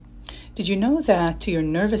Did you know that to your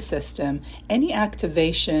nervous system, any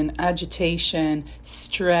activation, agitation,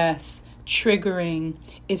 stress, triggering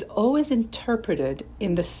is always interpreted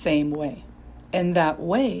in the same way? And that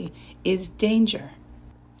way is danger.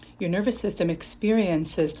 Your nervous system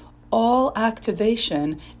experiences all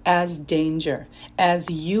activation as danger, as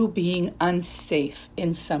you being unsafe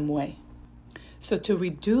in some way. So to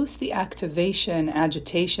reduce the activation,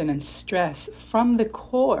 agitation, and stress from the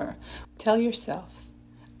core, tell yourself,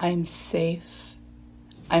 I'm safe,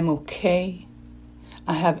 I'm okay,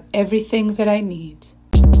 I have everything that I need.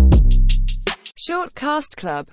 Shortcast Club